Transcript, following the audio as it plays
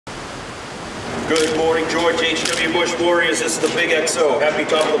Good morning, George H.W. Bush Warriors. This is the Big XO. Happy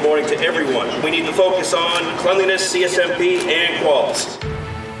top of the morning to everyone. We need to focus on cleanliness, CSMP, and quals.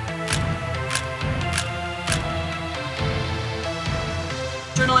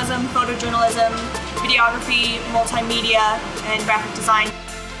 Journalism, photojournalism, videography, multimedia, and graphic design.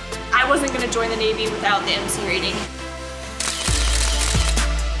 I wasn't going to join the Navy without the MC rating.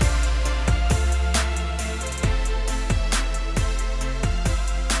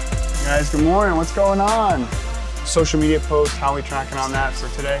 Guys, good morning. What's going on? Social media posts, how are we tracking on that for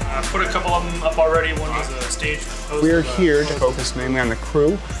today? I put a couple of them up already. One was a stage post. We're here to focus mainly on the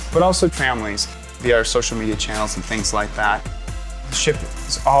crew, but also families via our social media channels and things like that. The ship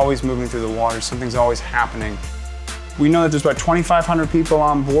is always moving through the water. Something's always happening. We know that there's about 2,500 people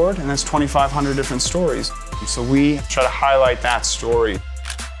on board, and that's 2,500 different stories. So we try to highlight that story.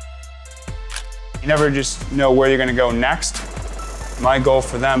 You never just know where you're going to go next. My goal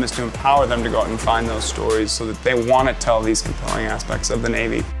for them is to empower them to go out and find those stories so that they want to tell these compelling aspects of the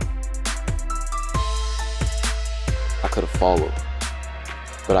Navy. I could have followed,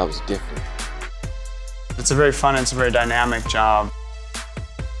 but I was different. It's a very fun and it's a very dynamic job.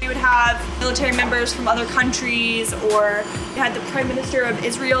 We would have military members from other countries, or we had the Prime Minister of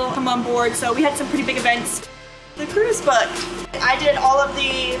Israel come on board, so we had some pretty big events. The cruise booked. I did all of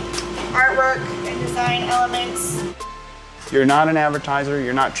the artwork and design elements. You're not an advertiser,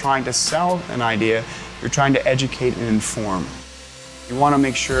 you're not trying to sell an idea, you're trying to educate and inform. You want to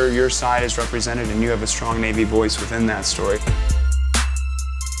make sure your side is represented and you have a strong Navy voice within that story.